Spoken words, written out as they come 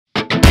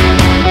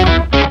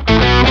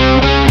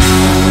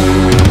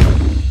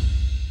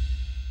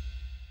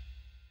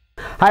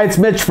Hi, it's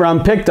Mitch from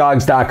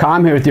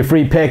PickDawgz.com here with your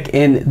free pick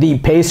in the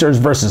Pacers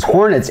versus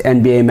Hornets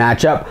NBA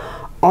matchup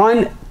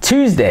on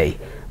Tuesday,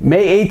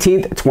 May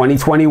 18th,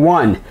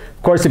 2021.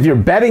 Of course, if you're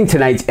betting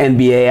tonight's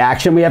NBA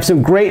action, we have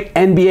some great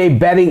NBA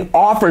betting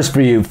offers for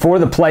you for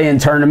the play-in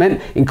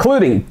tournament,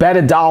 including bet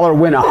 $1,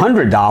 win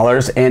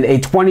 $100, and a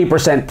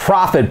 20%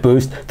 profit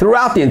boost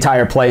throughout the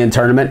entire play-in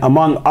tournament,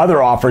 among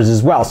other offers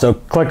as well. So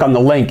click on the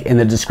link in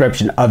the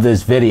description of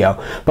this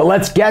video. But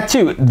let's get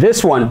to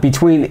this one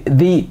between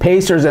the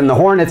Pacers and the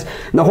Hornets.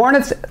 And the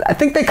Hornets, I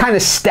think they kind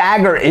of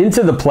stagger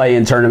into the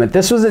play-in tournament.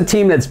 This was a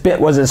team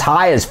was as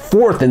high as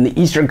 4th in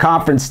the Eastern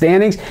Conference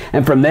standings,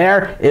 and from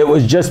there, it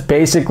was just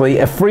basically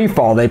a free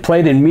fall. They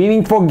played in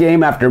meaningful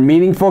game after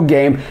meaningful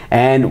game,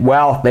 and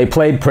well, they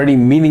played pretty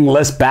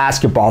meaningless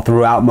basketball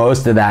throughout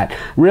most of that.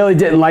 Really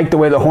didn't like the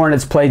way the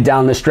Hornets played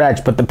down the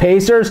stretch, but the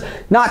Pacers,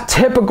 not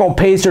typical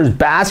Pacers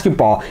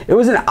basketball. It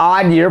was an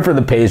odd year for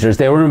the Pacers.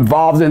 They were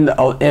involved in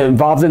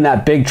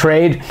that big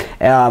trade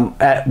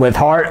with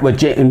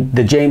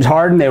the James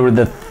Harden. They were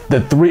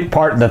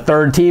the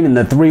third team in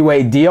the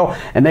three-way deal,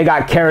 and they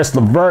got Karis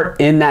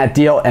LeVert in that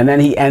deal, and then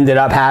he ended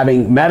up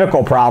having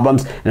medical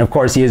problems, and of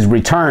course he has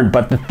returned.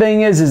 But the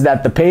thing is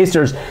that the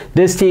Pacers,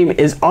 this team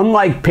is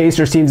unlike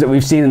Pacers teams that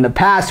we've seen in the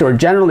past, who are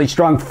generally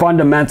strong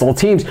fundamental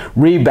teams,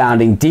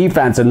 rebounding,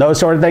 defense, and those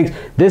sort of things.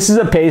 This is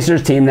a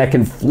Pacers team that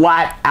can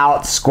flat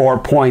out score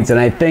points, and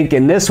I think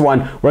in this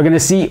one we're going to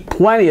see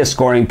plenty of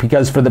scoring,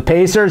 because for the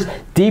Pacers,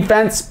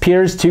 defense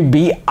appears to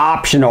be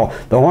optional.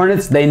 The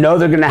Hornets, they know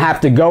they're going to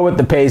have to go with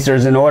the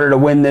Pacers in order to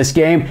win this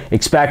game.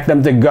 Expect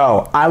them to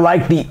go. I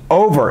like the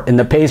over in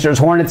the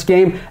Pacers-Hornets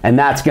game, and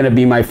that's going to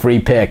be my free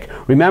pick.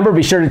 Remember,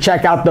 be sure to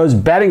check out those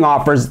betting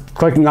offers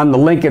clicking on the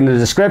link in the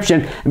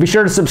description, and be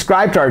sure to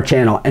subscribe to our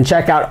channel and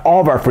check out all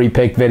of our free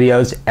pick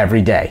videos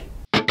every day.